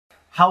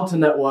how to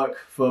network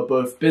for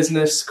both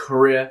business,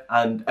 career,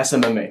 and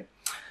SMMA.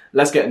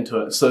 Let's get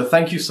into it. So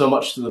thank you so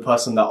much to the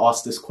person that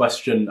asked this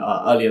question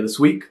earlier this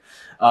week.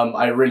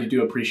 I really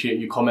do appreciate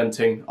you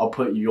commenting. I'll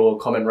put your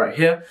comment right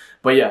here.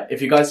 But yeah,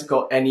 if you guys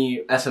got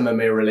any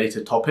SMMA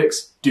related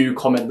topics, do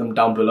comment them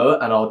down below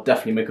and I'll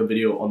definitely make a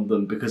video on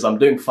them because I'm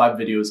doing 5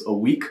 videos a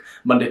week,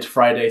 Monday to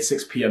Friday,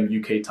 6 p.m.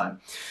 UK time.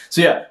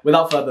 So yeah,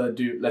 without further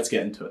ado, let's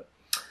get into it.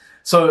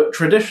 So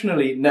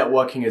traditionally,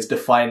 networking is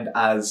defined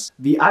as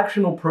the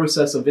actional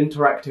process of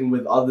interacting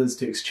with others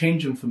to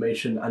exchange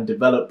information and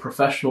develop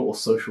professional or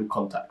social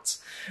contacts.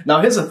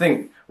 Now here's the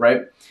thing,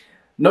 right?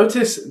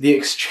 Notice the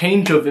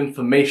exchange of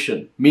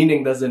information,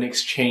 meaning there's an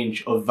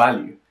exchange of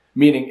value,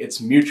 meaning it's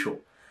mutual.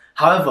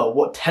 However,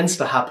 what tends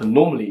to happen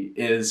normally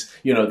is,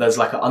 there's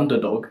like an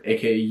underdog,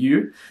 aka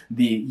you,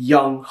 the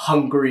young,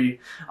 hungry,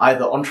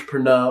 either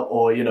entrepreneur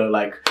or,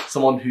 like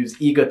someone who's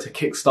eager to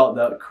kickstart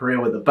their career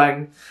with a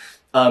bang,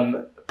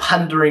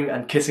 pandering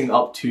and kissing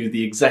up to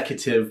the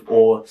executive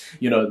or,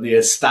 the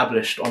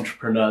established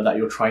entrepreneur that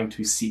you're trying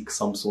to seek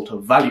some sort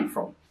of value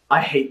from. I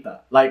hate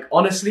that. Like,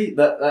 honestly,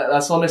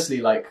 that's honestly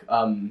like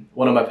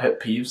one of my pet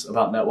peeves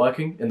about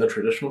networking in the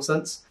traditional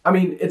sense. I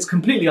mean, it's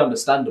completely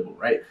understandable,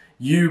 right?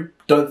 You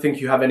don't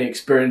think you have any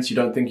experience, you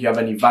don't think you have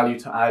any value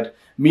to add,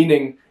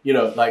 meaning,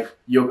 like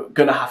you're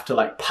gonna have to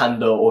like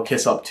pander or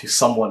kiss up to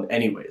someone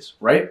anyways,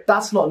 right?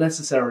 That's not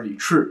necessarily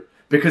true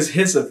because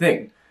here's the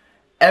thing.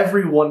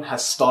 Everyone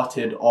has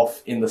started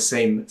off in the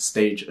same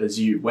stage as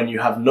you when you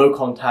have no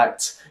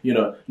contacts,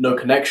 no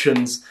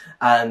connections,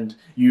 and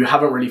you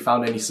haven't really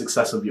found any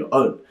success of your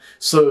own.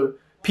 So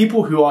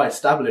people who are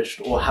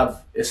established or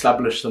have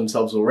established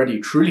themselves already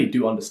truly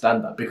do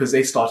understand that because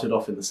they started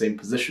off in the same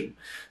position.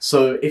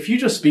 So if you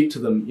just speak to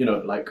them,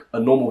 like a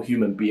normal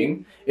human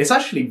being, it's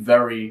actually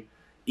very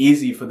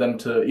easy for them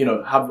to,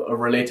 have a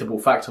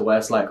relatable factor where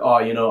it's like, oh,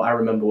 I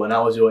remember when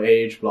I was your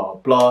age, blah,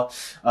 blah.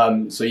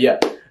 So yeah.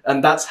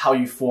 And that's how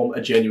you form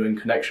a genuine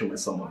connection with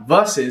someone.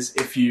 Versus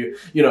if you,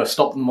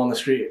 stop them on the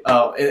street,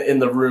 in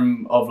the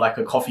room of like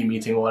a coffee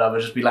meeting or whatever,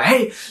 just be like,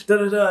 hey,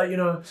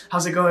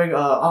 how's it going?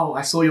 Oh,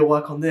 I saw your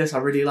work on this. I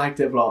really liked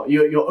it, blah.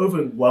 You're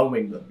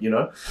overwhelming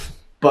them,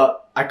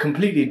 But I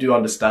completely do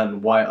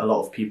understand why a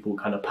lot of people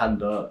kind of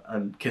pander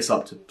and kiss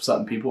up to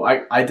certain people.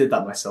 I did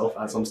that myself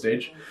at some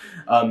stage.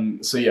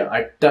 So yeah,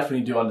 I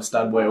definitely do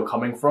understand where you're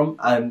coming from.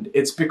 And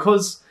it's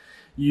because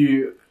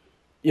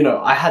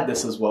I had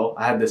this as well.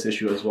 I had this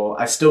issue as well.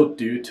 I still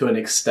do to an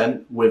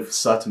extent with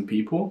certain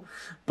people,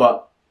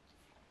 but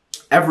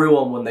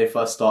everyone when they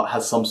first start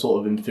has some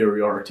sort of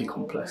inferiority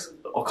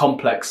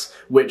complex,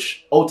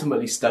 which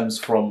ultimately stems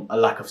from a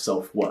lack of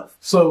self-worth.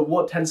 So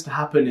what tends to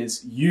happen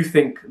is you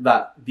think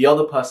that the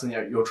other person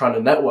that you're trying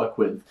to network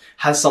with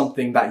has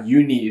something that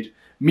you need,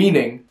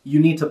 meaning you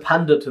need to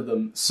pander to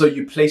them, so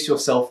you place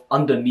yourself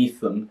underneath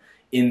them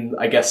in,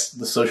 I guess,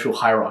 the social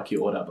hierarchy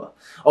or whatever.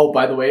 Oh,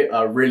 by the way,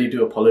 I really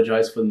do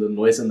apologize for the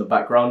noise in the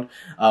background.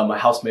 My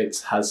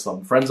housemates has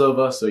some friends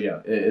over, so yeah,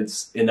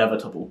 it's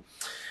inevitable.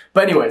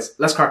 But anyways,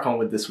 let's crack on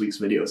with this week's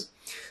videos.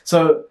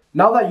 So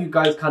now that you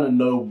guys kind of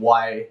know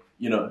why,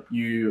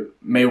 you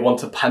may want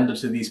to pander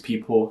to these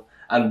people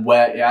and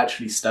where it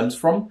actually stems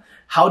from,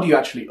 how do you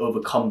actually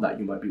overcome that,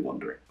 you might be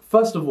wondering?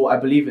 First of all, I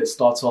believe it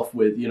starts off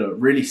with,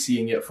 really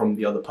seeing it from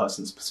the other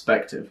person's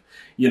perspective.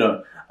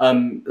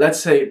 Let's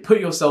say, put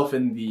yourself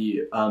in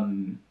the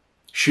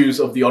shoes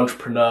of the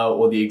entrepreneur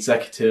or the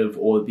executive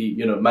or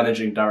the,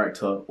 managing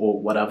director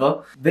or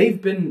whatever. They've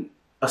been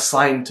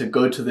assigned to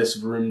go to this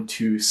room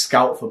to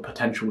scout for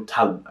potential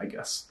talent, I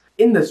guess.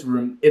 In this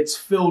room, it's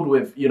filled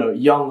with,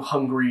 young,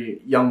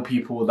 hungry, young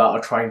people that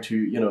are trying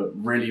to,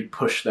 really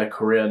push their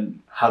career and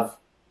have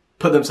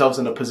put themselves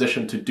in a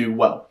position to do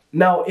well.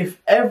 Now, if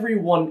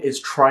everyone is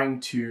trying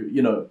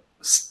to,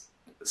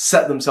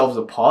 set themselves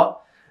apart,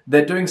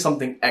 they're doing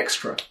something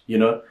extra,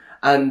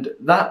 and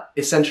that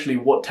essentially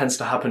what tends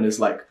to happen is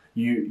like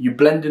you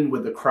blend in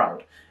with the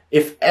crowd.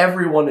 If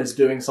everyone is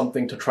doing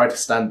something to try to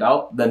stand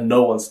out, then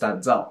no one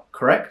stands out,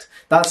 correct?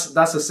 That's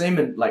the same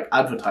in like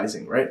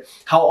advertising, right?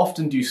 How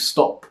often do you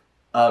stop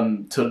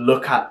to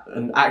look at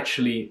and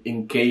actually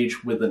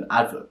engage with an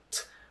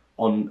advert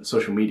on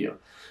social media?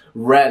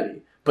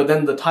 Rarely. But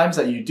then the times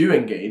that you do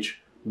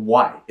engage,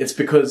 why? It's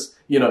because,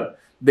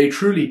 they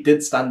truly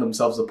did stand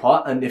themselves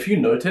apart. And if you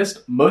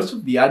noticed, most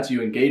of the ads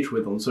you engage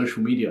with on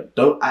social media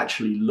don't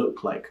actually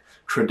look like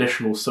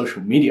traditional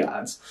social media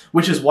ads,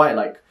 which is why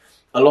like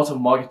a lot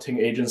of marketing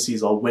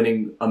agencies are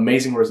winning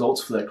amazing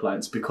results for their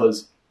clients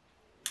because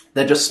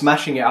they're just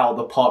smashing it out of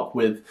the park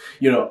with,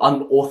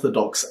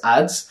 unorthodox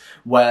ads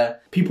where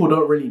people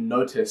don't really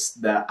notice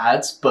their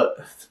ads, but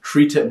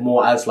treat it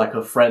more as like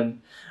a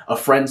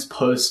friend's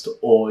post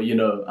or,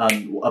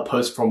 a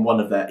post from one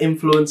of their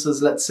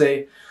influencers, let's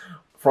say,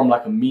 from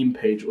like a meme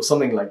page or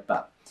something like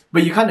that.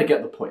 But you kind of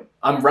get the point.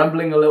 I'm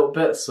rambling a little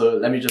bit, so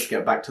let me just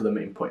get back to the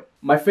main point.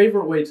 My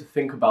favorite way to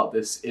think about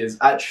this is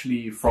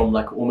actually from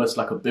like almost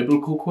like a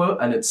biblical quote,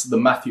 and it's the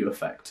Matthew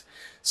effect.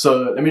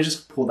 So let me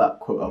just pull that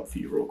quote up for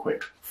you real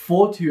quick.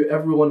 For to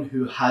everyone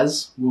who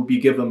has will be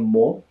given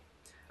more,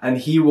 and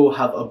he will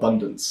have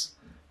abundance.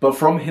 but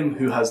from him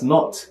who has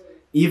not,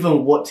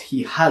 even what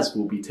he has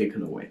will be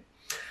taken away.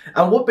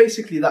 And what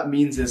basically that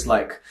means is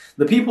like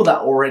the people that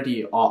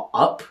already are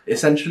up,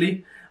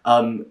 essentially,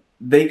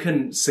 they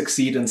can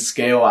succeed and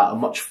scale at a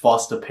much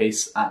faster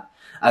pace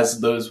as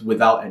those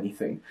without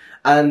anything.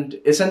 And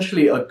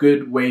essentially a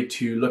good way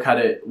to look at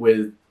it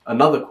with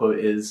another quote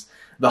is,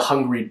 the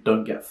hungry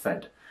don't get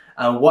fed.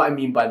 And what I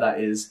mean by that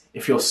is,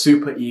 if you're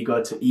super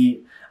eager to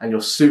eat and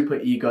you're super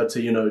eager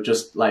to, you know,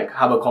 just like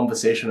have a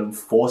conversation and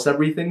force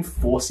everything,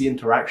 force the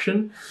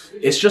interaction,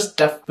 it's just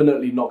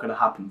definitely not going to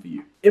happen for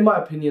you. In my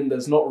opinion,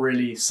 there's not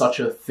really such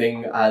a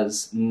thing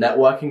as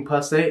networking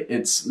per se.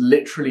 It's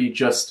literally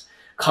just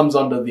comes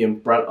under the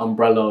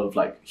umbrella of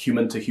like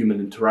human to human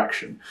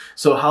interaction.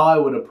 So how I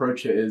would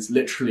approach it is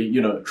literally, you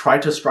know, try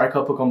to strike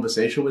up a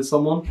conversation with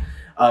someone,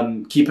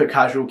 keep it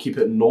casual, keep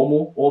it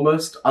normal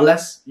almost,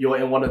 unless you're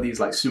in one of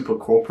these like super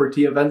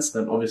corporate-y events,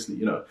 then obviously,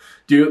 you know,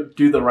 do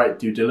the right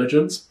due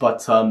diligence.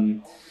 But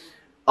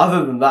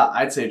other than that,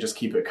 I'd say just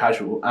keep it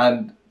casual.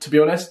 And to be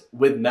honest,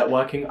 with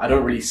networking, I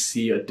don't really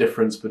see a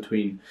difference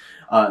between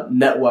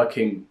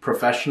networking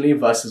professionally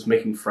versus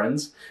making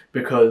friends,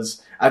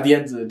 because at the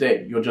end of the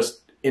day, you're just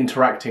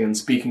interacting and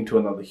speaking to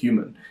another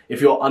human.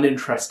 If you're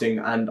uninteresting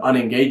and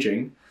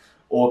unengaging,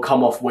 or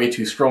come off way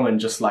too strong and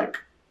just like,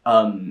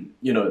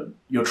 you know,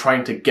 you're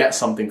trying to get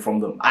something from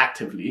them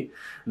actively,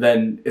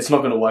 then it's not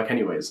going to work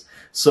anyways.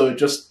 So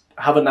just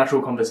have a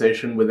natural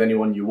conversation with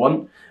anyone you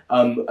want.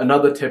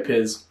 Another tip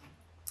is,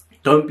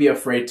 don't be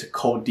afraid to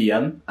cold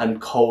DM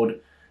and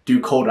do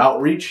cold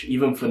outreach,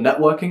 even for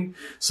networking.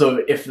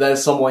 So if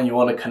there's someone you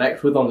want to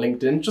connect with on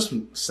LinkedIn, just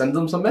send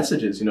them some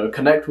messages, you know,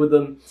 connect with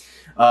them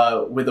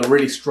with a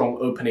really strong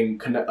opening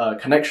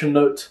connection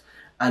note,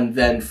 and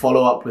then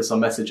follow up with some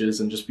messages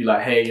and just be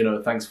like, hey, you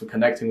know, thanks for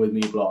connecting with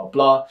me, blah,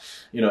 blah.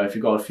 You know, if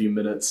you got a few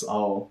minutes,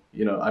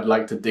 I'd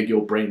like to dig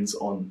your brains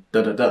on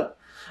da, da, da.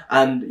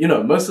 And, you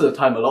know, most of the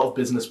time, a lot of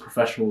business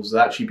professionals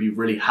will actually be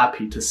really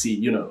happy to see,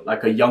 you know,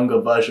 like a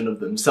younger version of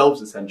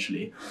themselves,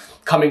 essentially,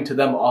 coming to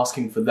them,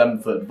 asking for them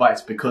for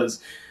advice,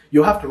 because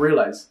you'll have to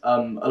realize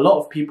a lot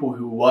of people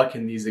who work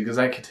in these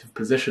executive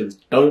positions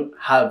don't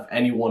have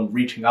anyone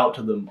reaching out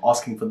to them,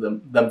 asking for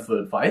them for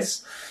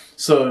advice.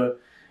 So,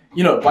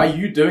 you know, by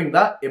you doing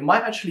that, it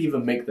might actually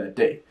even make their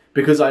day.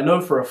 Because I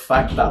know for a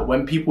fact that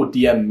when people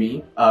DM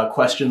me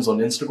questions on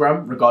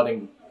Instagram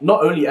regarding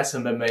not only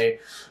SMMA,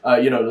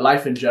 you know,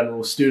 life in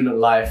general, student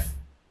life,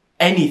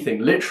 anything,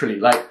 literally,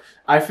 like,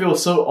 I feel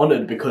so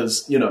honored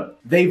because, you know,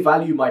 they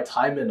value my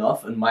time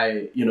enough and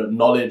my, you know,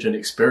 knowledge and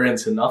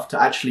experience enough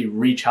to actually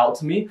reach out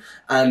to me.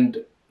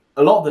 And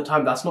a lot of the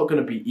time, that's not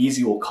going to be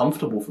easy or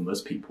comfortable for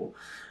most people,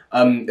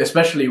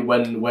 especially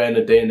when we're in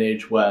a day and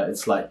age where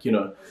it's like, you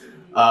know,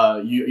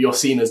 you're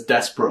seen as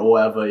desperate or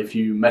whatever if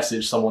you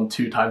message someone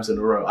 2 times in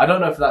a row. I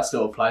don't know if that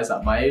still applies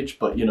at my age,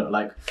 but, you know,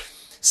 like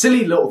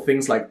silly little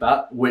things like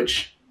that,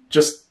 which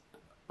just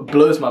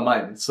blows my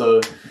mind.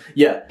 So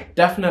yeah,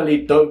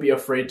 definitely don't be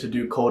afraid to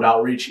do cold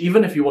outreach.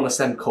 Even if you want to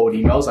send cold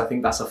emails, I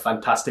think that's a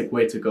fantastic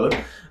way to go.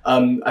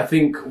 I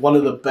think one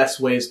of the best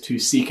ways to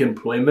seek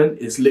employment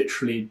is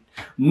literally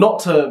not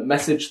to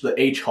message the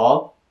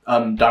HR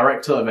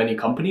director of any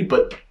company,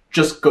 but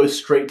just go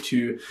straight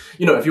to,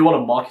 you know, if you want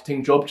a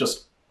marketing job,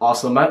 just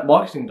ask the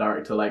marketing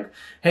director, like,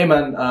 hey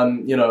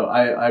man, you know,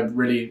 I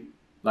really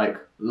like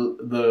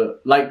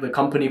the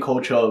company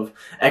culture of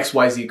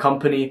XYZ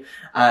company,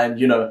 and,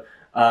 you know,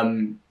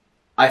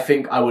 I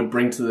think I would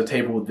bring to the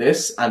table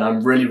this, and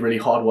I'm really, really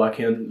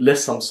hardworking, and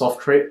list some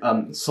soft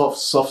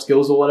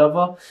skills or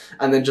whatever,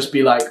 and then just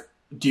be like,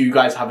 do you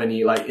guys have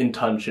any like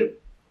internship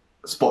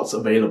spots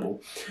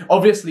available?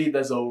 Obviously,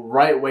 there's a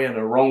right way and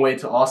a wrong way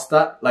to ask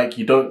that. Like,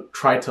 you don't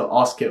try to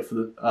ask it for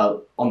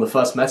the, on the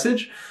first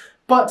message,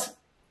 but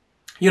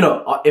you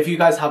know, if you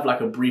guys have like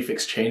a brief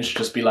exchange,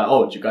 just be like,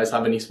 oh, do you guys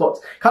have any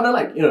spots? Kind of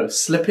like, you know,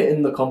 slip it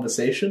in the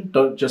conversation.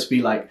 Don't just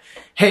be like,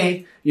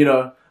 hey, you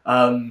know,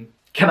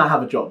 can I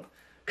have a job?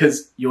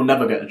 Because you'll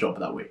never get a job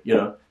that way, you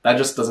know? That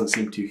just doesn't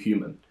seem too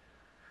human.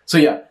 So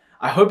yeah,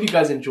 I hope you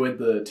guys enjoyed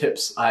the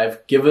tips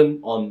I've given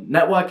on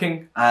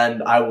networking,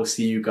 and I will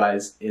see you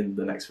guys in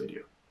the next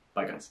video.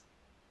 Bye guys.